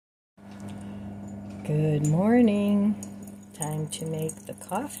Good morning. Time to make the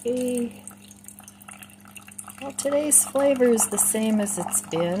coffee. Well, today's flavor is the same as it's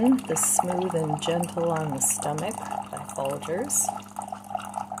been, the smooth and gentle on the stomach by Folgers.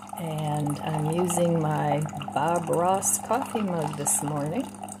 And I'm using my Bob Ross coffee mug this morning.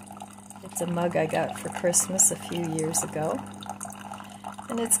 It's a mug I got for Christmas a few years ago.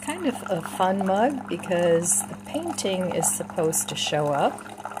 And it's kind of a fun mug because the painting is supposed to show up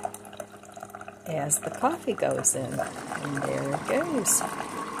as the coffee goes in, and there it goes.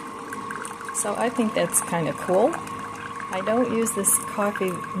 So I think that's kind of cool. I don't use this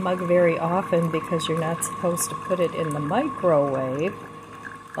coffee mug very often because you're not supposed to put it in the microwave,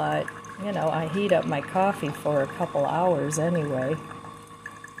 but you know, I heat up my coffee for a couple hours anyway.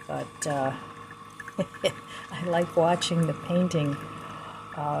 But I like watching the painting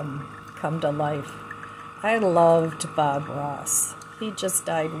come to life. I loved Bob Ross. He just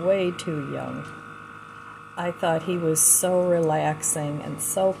died way too young. I thought he was so relaxing and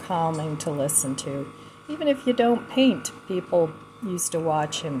so calming to listen to. Even if you don't paint, people used to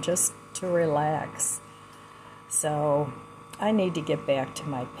watch him just to relax. So I need to get back to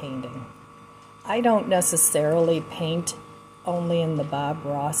my painting. I don't necessarily paint only in the Bob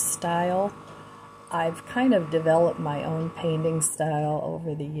Ross style. I've kind of developed my own painting style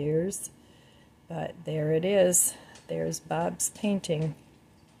over the years. But there it is. There's Bob's painting.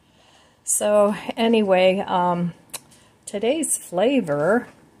 So anyway, today's flavor,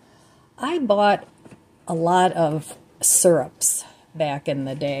 I bought a lot of syrups back in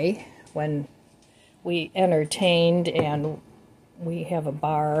the day when we entertained and we have a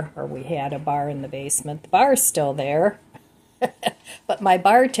bar, or we had a bar in the basement. The bar's still there, but my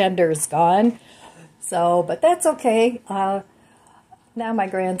bartender is gone. So, but that's okay. Now my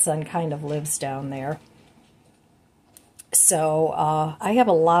grandson kind of lives down there. So I have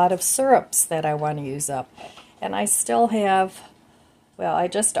a lot of syrups that I want to use up. And I still have, well, I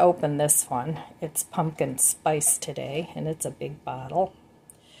just opened this one. It's pumpkin spice today, and it's a big bottle.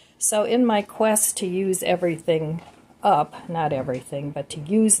 So in my quest to use everything up, not everything, but to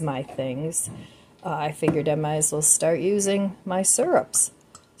use my things, I figured I might as well start using my syrups.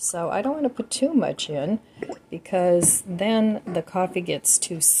 So I don't want to put too much in because then the coffee gets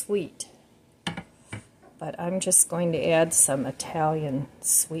too sweet. But I'm just going to add some Italian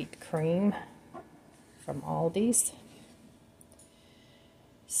sweet cream from Aldi's.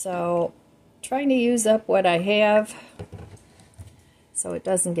 So trying to use up what I have so it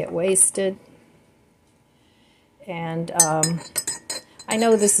doesn't get wasted. And I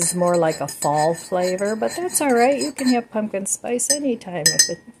know this is more like a fall flavor, but that's all right. You can have pumpkin spice anytime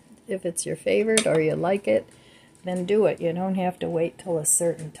if it's your favorite or you like it. Then do it. You don't have to wait till a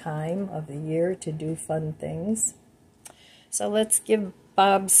certain time of the year to do fun things. So let's give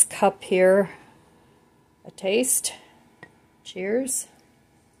Bob's cup here a taste. Cheers.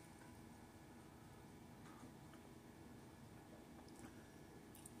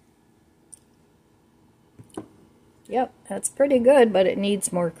 Yep, that's pretty good, but it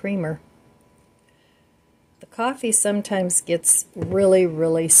needs more creamer. The coffee sometimes gets really,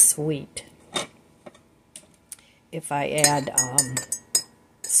 really sweet if I add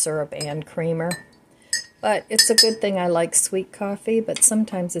syrup and creamer. But it's a good thing I like sweet coffee, but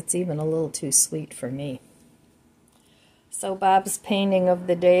sometimes it's even a little too sweet for me. So Bob's painting of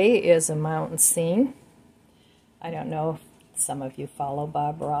the day is a mountain scene. I don't know if some of you follow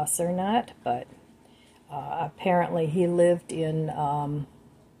Bob Ross or not, but apparently he lived in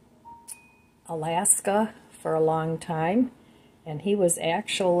Alaska for a long time, and he was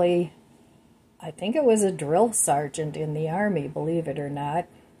actually, I think it was a drill sergeant in the Army, believe it or not.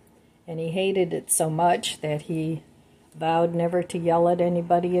 And he hated it so much that he vowed never to yell at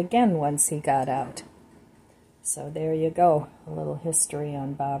anybody again once he got out. So there you go, a little history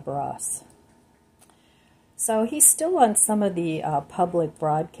on Bob Ross. So he's still on some of the public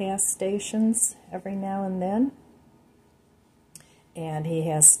broadcast stations every now and then. And he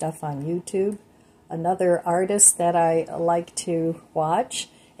has stuff on YouTube. Another artist that I like to watch,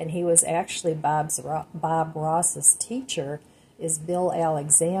 and he was actually Bob Ross's teacher, is Bill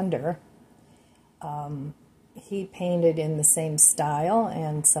Alexander. He painted in the same style,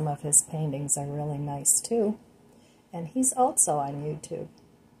 and some of his paintings are really nice too. And he's also on YouTube.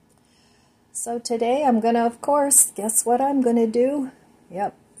 So today I'm going to, of course, guess what I'm going to do?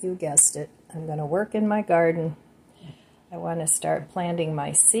 Yep, you guessed it. I'm going to work in my garden. I want to start planting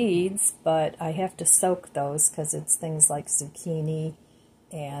my seeds, but I have to soak those because it's things like zucchini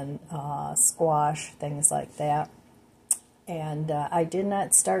and squash, things like that. And I did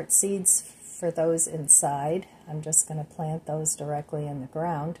not start seeds for those inside. I'm just going to plant those directly in the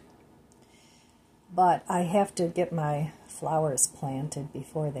ground. But I have to get my flowers planted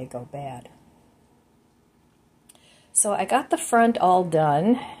before they go bad. So I got the front all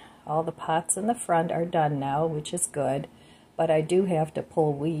done. All the pots in the front are done now, which is good. But I do have to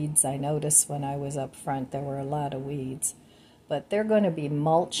pull weeds. I noticed when I was up front there were a lot of weeds. But they're going to be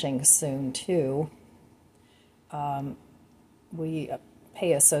mulching soon too. We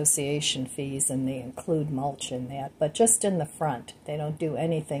pay association fees and they include mulch in that, but just in the front. They don't do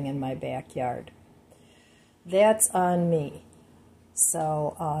anything in my backyard. That's on me.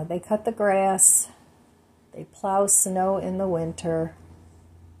 So they cut the grass, they plow snow in the winter,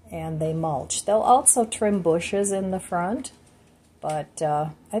 and they mulch. They'll also trim bushes in the front, but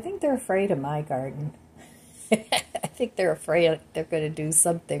I think they're afraid of my garden. I think they're afraid they're going to do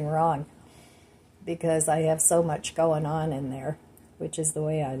something wrong because I have so much going on in there, which is the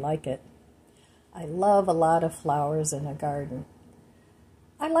way I like it. I love a lot of flowers in a garden.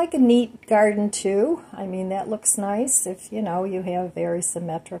 I like a neat garden too. I mean, that looks nice if, you know, you have a very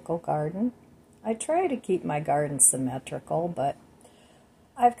symmetrical garden. I try to keep my garden symmetrical, but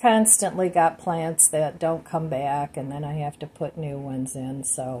I've constantly got plants that don't come back and then I have to put new ones in,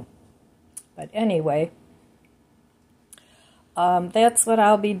 so. But anyway, that's what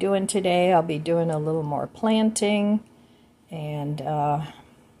I'll be doing today. I'll be doing a little more planting, and I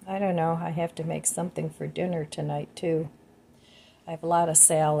don't know, I have to make something for dinner tonight too. I have a lot of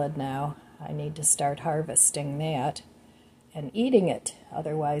salad now. I need to start harvesting that and eating it.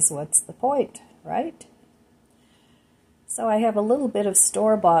 Otherwise, what's the point, right? So I have a little bit of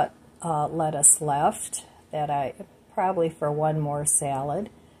store-bought lettuce left that I probably for one more salad,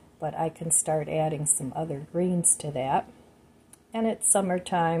 but I can start adding some other greens to that. And it's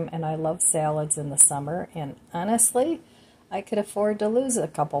summertime, and I love salads in the summer, and honestly, I could afford to lose a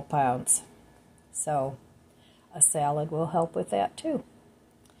couple pounds. So a salad will help with that too.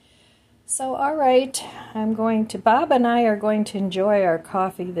 So, all right, Bob and I are going to enjoy our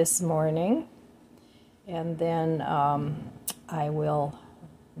coffee this morning, and then I will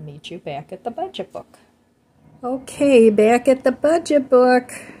meet you back at the budget book. Okay, back at the budget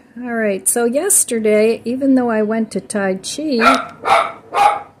book. All right, so yesterday, even though I went to Tai Chi,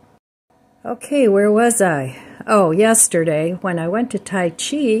 okay, where was I? Oh, yesterday, when I went to Tai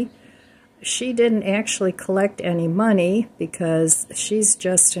Chi, she didn't actually collect any money because she's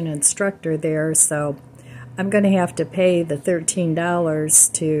just an instructor there, so I'm going to have to pay the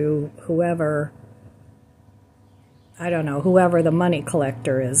 $13 to whoever, I don't know, whoever the money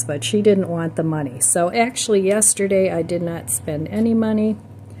collector is, but she didn't want the money. So actually yesterday I did not spend any money,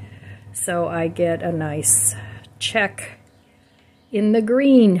 so I get a nice check in the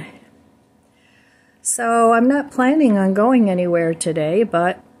green. So I'm not planning on going anywhere today,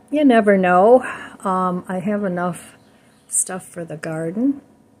 but you never know. I have enough stuff for the garden,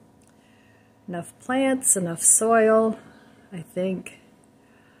 enough plants, enough soil. I think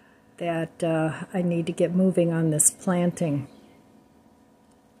that I need to get moving on this planting.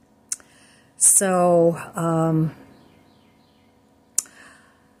 So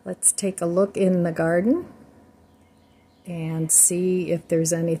let's take a look in the garden and see if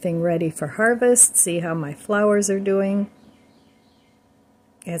there's anything ready for harvest, see how my flowers are doing.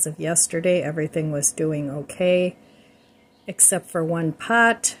 As of yesterday, everything was doing okay, except for one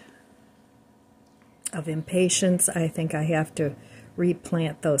pot of impatiens. I think I have to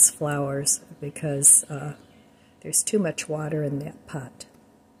replant those flowers because there's too much water in that pot.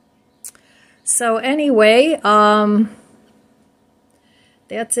 So anyway,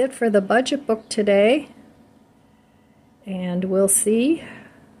 that's it for the budget book today, and we'll see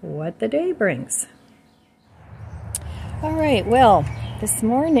what the day brings. All right, well, this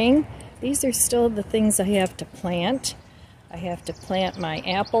morning, these are still the things I have to plant. I have to plant my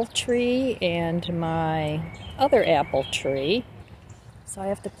apple tree and my other apple tree. So I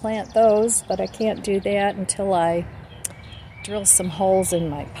have to plant those, but I can't do that until I drill some holes in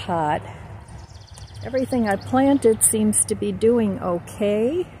my pot. Everything I planted seems to be doing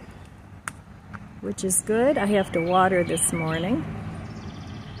okay, which is good. I have to water this morning,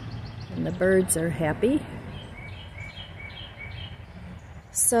 and the birds are happy.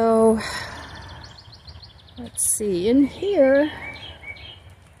 So, let's see, in here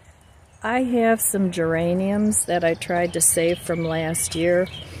I have some geraniums that I tried to save from last year.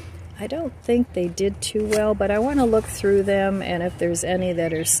 I don't think they did too well, but I want to look through them, and if there's any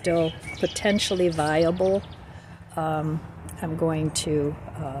that are still potentially viable, I'm going to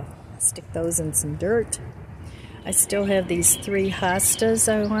stick those in some dirt. I still have these 3 hostas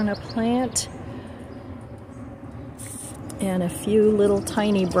I want to plant, and a few little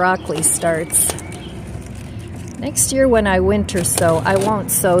tiny broccoli starts. Next year when I winter sow, I won't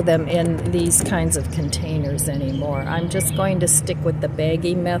sow them in these kinds of containers anymore. I'm just going to stick with the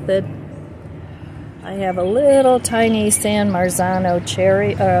baggie method. I have a little tiny San Marzano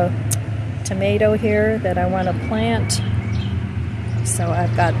cherry tomato here that I want to plant. So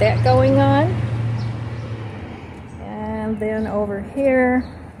I've got that going on. And then over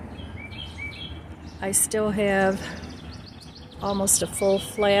here, I still have almost a full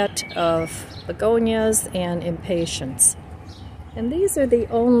flat of begonias and impatiens. And these are the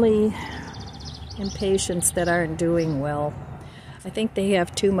only impatiens that aren't doing well. I think they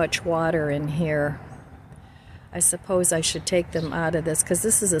have too much water in here. I suppose I should take them out of this because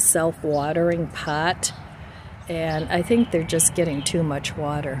this is a self-watering pot, and I think they're just getting too much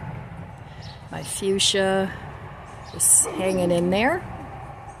water. My fuchsia is hanging in there.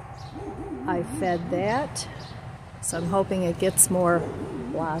 I fed that, so I'm hoping it gets more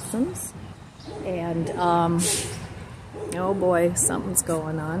blossoms. And oh boy, something's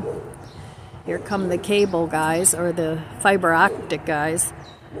going on. Here come the cable guys, or the fiber optic guys.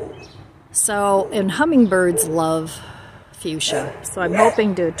 So, and hummingbirds love fuchsia, so I'm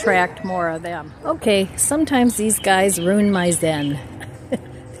hoping to attract more of them. Okay, sometimes these guys ruin my zen.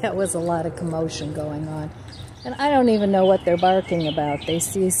 That was a lot of commotion going on. And I don't even know what they're barking about. They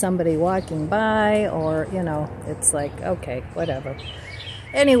see somebody walking by, or, you know, it's like, okay, whatever.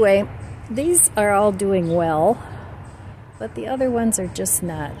 Anyway, these are all doing well, but the other ones are just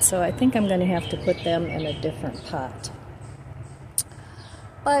not. So I think I'm going to have to put them in a different pot.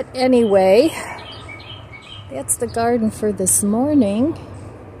 But anyway, that's the garden for this morning.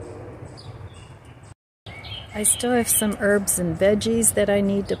 I still have some herbs and veggies that I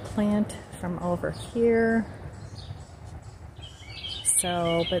need to plant from over here.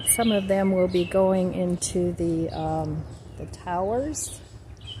 So, but some of them will be going into the towers.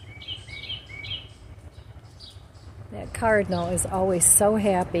 That cardinal is always so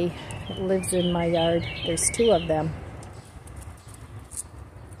happy. It lives in my yard. There's 2 of them.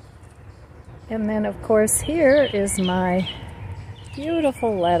 And then, of course, here is my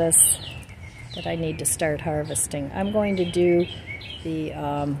beautiful lettuce that I need to start harvesting. I'm going to do the,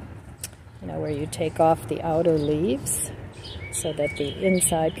 you know, where you take off the outer leaves so that the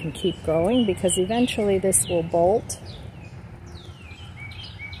inside can keep growing, because eventually this will bolt.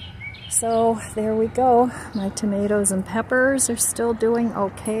 So there we go. My tomatoes and peppers are still doing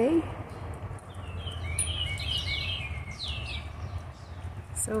okay.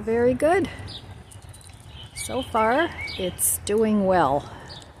 So very good. So far, it's doing well.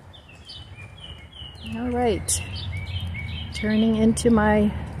 All right, turning into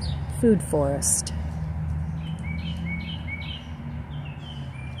my food forest.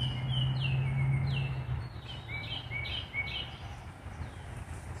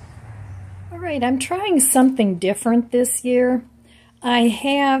 All right, I'm trying something different this year. I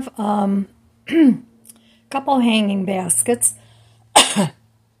have a couple hanging baskets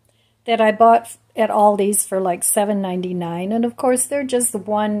that I bought at Aldi's for like $7.99, and of course they're just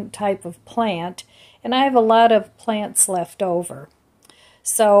one type of plant, and I have a lot of plants left over.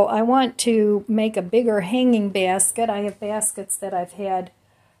 So I want to make a bigger hanging basket. I have baskets that I've had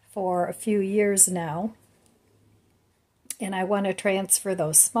for a few years now, and I want to transfer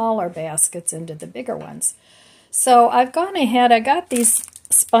those smaller baskets into the bigger ones. So I've gone ahead, I got these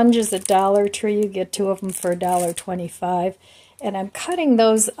sponges at Dollar Tree. You get 2 of them for $1.25. And I'm cutting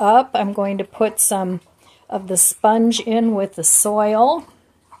those up. I'm going to put some of the sponge in with the soil.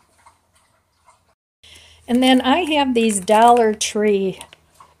 And then I have these Dollar Tree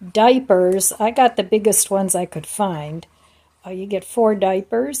diapers. I got the biggest ones I could find. You get 4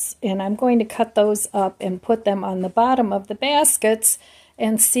 diapers, and I'm going to cut those up and put them on the bottom of the baskets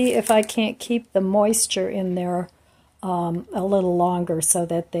and see if I can't keep the moisture in there a little longer so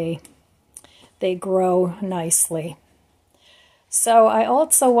that they grow nicely. So I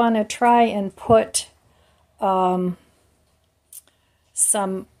also want to try and put some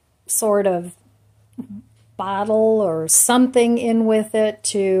sort of bottle or something in with it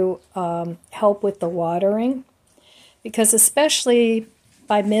to help with the watering, because especially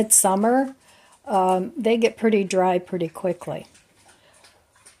by midsummer, they get pretty dry pretty quickly.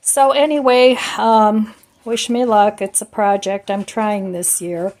 So anyway, wish me luck. It's a project I'm trying this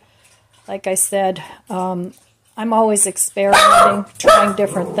year. Like I said, I'm always experimenting, trying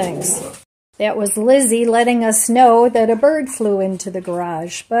different things. That was Lizzie letting us know that a bird flew into the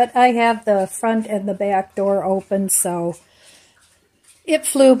garage, but I have the front and the back door open, so it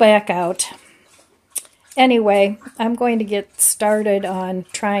flew back out. Anyway, I'm going to get started on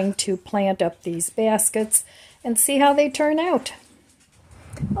trying to plant up these baskets and see how they turn out.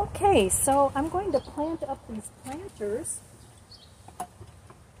 Okay, so I'm going to plant up these planters.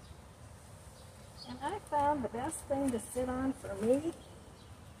 And I found the best thing to sit on for me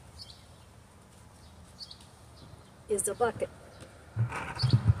is a bucket.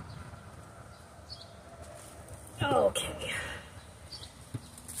 Okay.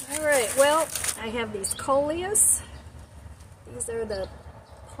 Alright, well, I have these coleus. These are the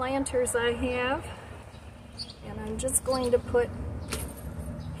planters I have. And I'm just going to put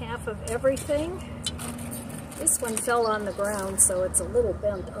half of everything. This one fell on the ground, so it's a little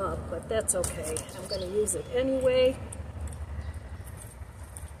bent up, but that's okay. I'm going to use it anyway.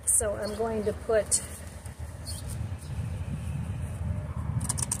 So I'm going to put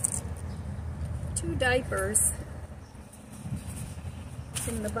 2 diapers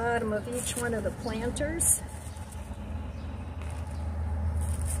in the bottom of each one of the planters.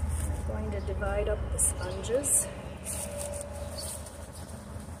 I'm going to divide up the sponges.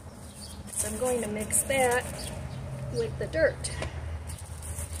 So I'm going to mix that with the dirt.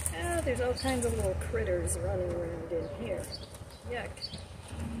 Oh, there's all kinds of little critters running around in here. Yuck.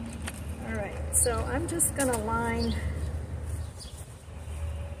 Alright, so I'm just going to line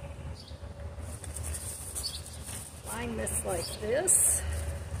this like this,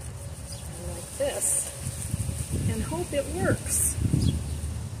 and like this, and hope it works.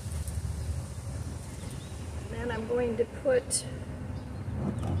 And then I'm going to put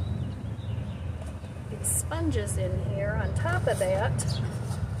these sponges in here on top of that.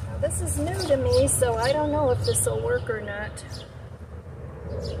 Now this is new to me, so I don't know if this will work or not.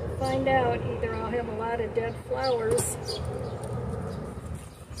 We'll find out. Either I'll have a lot of dead flowers,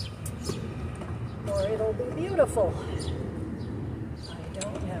 or it'll be beautiful. I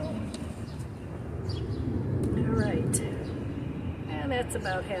don't know. Alright. And that's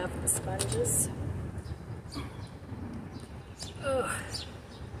about half the sponges. Ugh.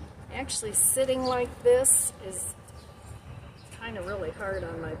 Actually, sitting like this is kind of really hard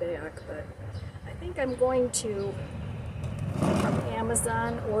on my back, but I think I'm going to, from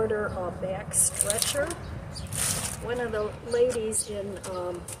Amazon, order a back stretcher. One of the ladies in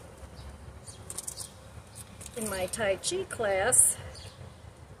my Tai Chi class,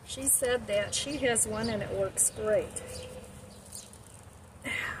 she said that she has one and it works great.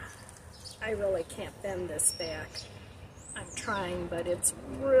 I really can't bend this back. I'm trying, but it's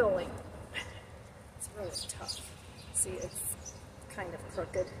really tough. See, it's kind of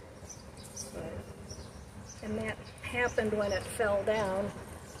crooked. And that happened when it fell down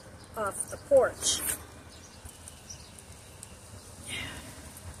off the porch.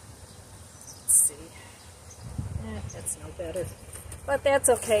 Let's see. That's no better. But that's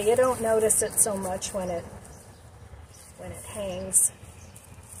okay. You don't notice it so much when it hangs.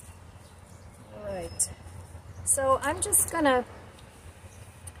 Alright. So I'm just going to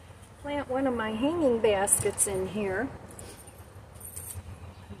plant one of my hanging baskets in here.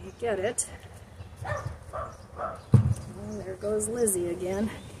 You get it. And there goes Lizzie again.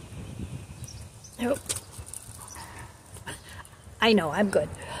 Oh. I know, I'm good.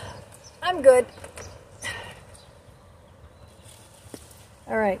 I'm good.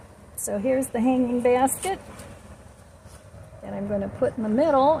 Alright, so here's the hanging basket that I'm going to put in the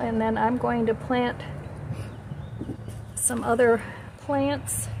middle, and then I'm going to plant some other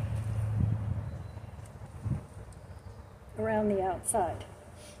plants around the outside,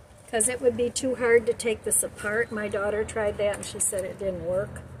 because it would be too hard to take this apart. My daughter tried that and she said it didn't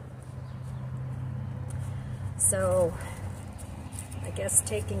work. So I guess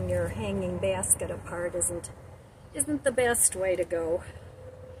taking your hanging basket apart isn't the best way to go.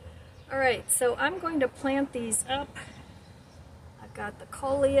 Alright, so I'm going to plant these up. I've got the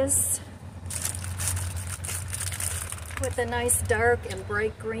coleus with the nice dark and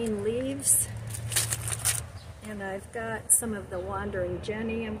bright green leaves. And I've got some of the Wandering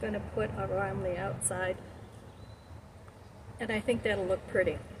Jenny I'm going to put around the outside. And I think that'll look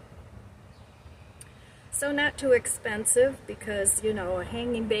pretty. So not too expensive, because, you know, a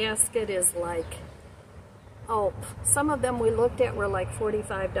hanging basket is like, oh, some of them we looked at were like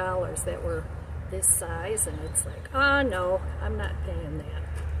 $45 that were this size, and it's like, oh no, I'm not paying that.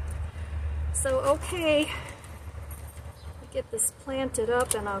 So, okay. Get this planted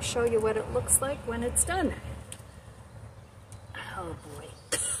up and I'll show you what it looks like when it's done. Oh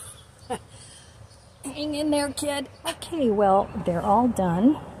boy. Hang in there, kid. Okay, well, they're all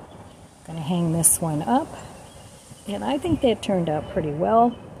done. I'm going to hang this one up. And I think that turned out pretty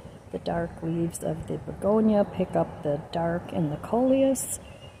well. The dark leaves of the begonia pick up the dark in the coleus,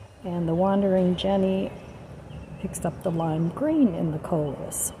 and the Wandering Jenny picks up the lime green in the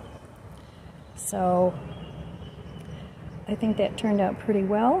coleus. So I think that turned out pretty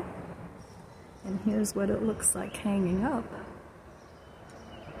well. And here's what it looks like hanging up.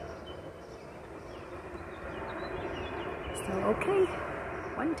 So, okay,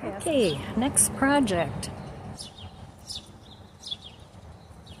 one task. Okay, next project.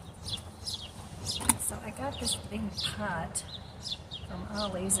 So I got this big pot from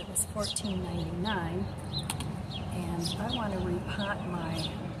Ollie's. It was $14.99, and I want to repot my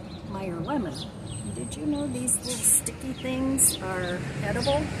Meyer lemon. Did you know these little sticky things are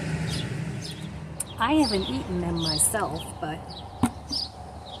edible? I haven't eaten them myself, but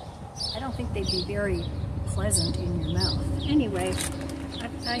I don't think they'd be very pleasant in your mouth. Anyway,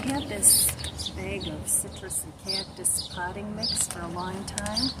 I had this bag of citrus and cactus potting mix for a long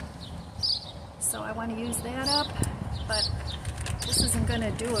time, so I want to use that up, but this isn't going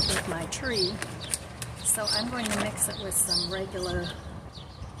to do it with my tree, so I'm going to mix it with some regular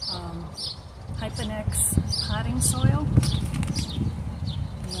Hyponex potting soil,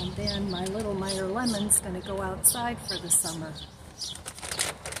 and then my little Meyer lemon's going to go outside for the summer.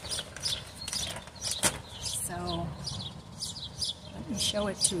 So let me show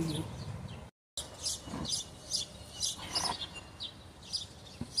it to you.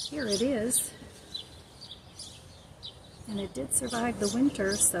 Here it is, and it did survive the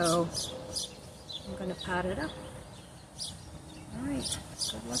winter, so I'm going to pot it up. All right,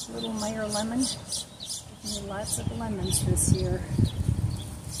 good luck, little Meyer lemon. Give me lots of lemons this year.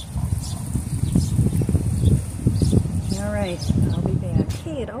 All right, I'll be back.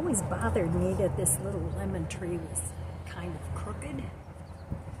 Hey, it always bothered me that this little lemon tree was kind of crooked,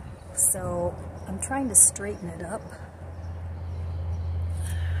 so I'm trying to straighten it up.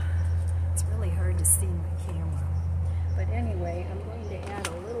 It's really hard to see my camera. But anyway, I'm going to add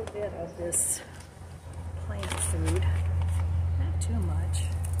a little bit of this plant food. Not too much.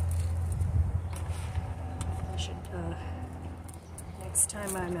 I should, next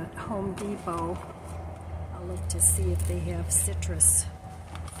time I'm at Home Depot, I'll look to see if they have citrus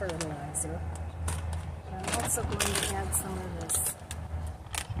fertilizer. I'm also going to add some of this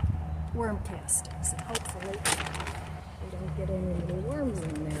worm castings, and hopefully we don't get any little worms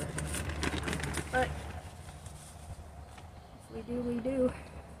in there. But if we do, we do.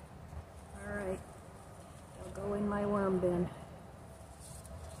 All right, they'll go in my worm bin.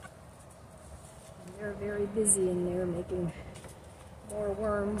 And they're very busy in there making more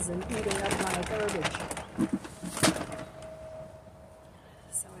worms and eating up my garbage.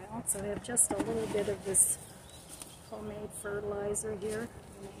 So I also have just a little bit of this homemade fertilizer here.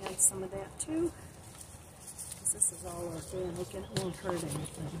 I'm going to add some of that too, because this is all organic and it won't hurt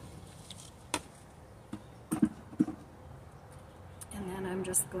anything. And then I'm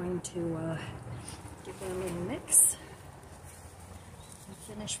just going to give that a little mix and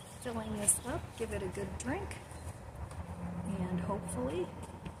finish filling this up, give it a good drink, and hopefully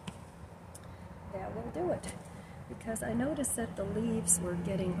that will do it. Because I noticed that the leaves were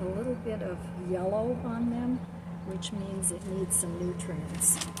getting a little bit of yellow on them, which means it needs some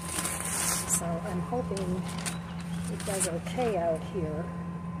nutrients. So I'm hoping it does okay out here,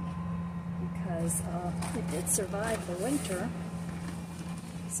 because it did survive the winter.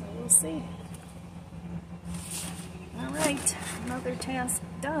 So we'll see. All right, another task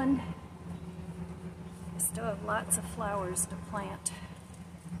done. I still have lots of flowers to plant.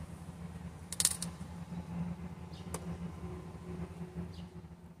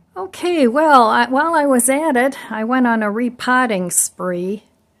 Okay, well, while I was at it, I went on a repotting spree.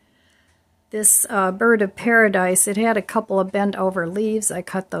 This bird of paradise, it had a couple of bent over leaves. I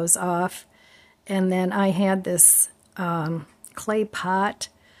cut those off. And then I had this clay pot.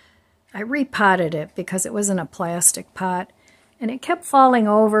 I repotted it because it was in a plastic pot, and it kept falling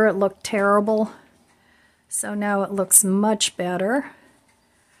over. It looked terrible. So now it looks much better.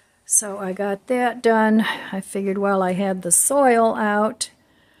 So I got that done. I figured while I had the soil out,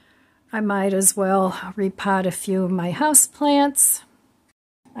 I might as well repot a few of my houseplants.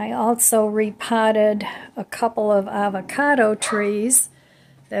 I also repotted a couple of avocado trees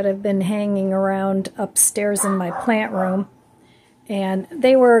that have been hanging around upstairs in my plant room. And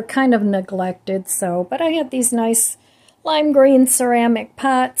they were kind of neglected, but I had these nice lime green ceramic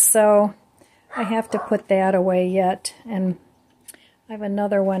pots, so I have to put that away yet. And I have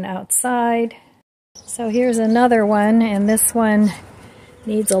another one outside. So here's another one, and this one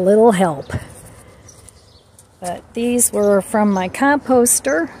needs a little help. But these were from my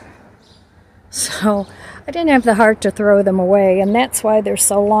composter, so I didn't have the heart to throw them away, and that's why they're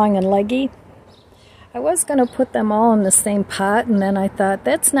so long and leggy. I was going to put them all in the same pot, and then I thought,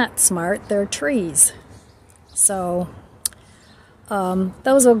 that's not smart, they're trees. So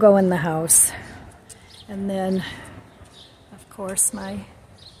those will go in the house. And then course, my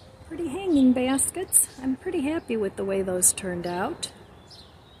pretty hanging baskets. I'm pretty happy with the way those turned out.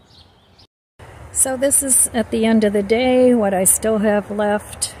 So this is at the end of the day what I still have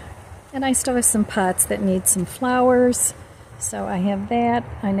left. And I still have some pots that need some flowers. So I have that.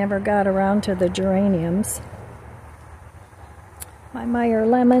 I never got around to the geraniums. My Meyer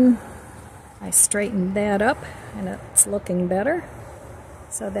lemon, I straightened that up and it's looking better.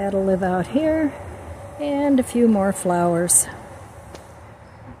 So that'll live out here. And a few more flowers.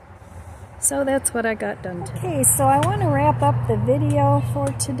 So that's what I got done today. Okay, so I want to wrap up the video for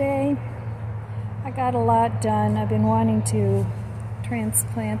today. I got a lot done. I've been wanting to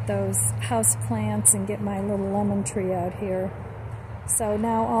transplant those house plants and get my little lemon tree out here. So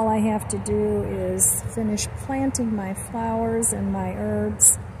now all I have to do is finish planting my flowers and my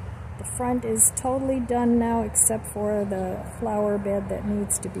herbs. The front is totally done now except for the flower bed that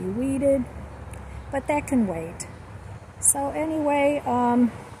needs to be weeded, but that can wait. So anyway,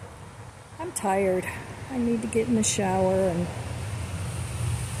 I'm tired. I need to get in the shower and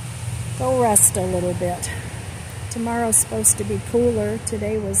go rest a little bit. Tomorrow's supposed to be cooler.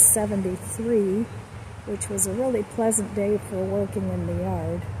 Today was 73, which was a really pleasant day for working in the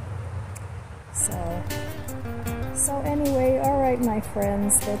yard. So anyway, all right, my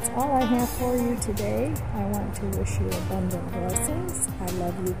friends, that's all I have for you today. I want to wish you abundant blessings. I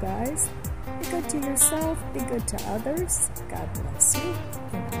love you guys. Be good to yourself, be good to others. God bless you,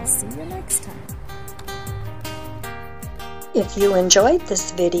 and I'll see you next time. If you enjoyed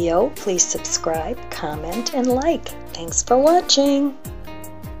this video, please subscribe, comment, and like. Thanks for watching.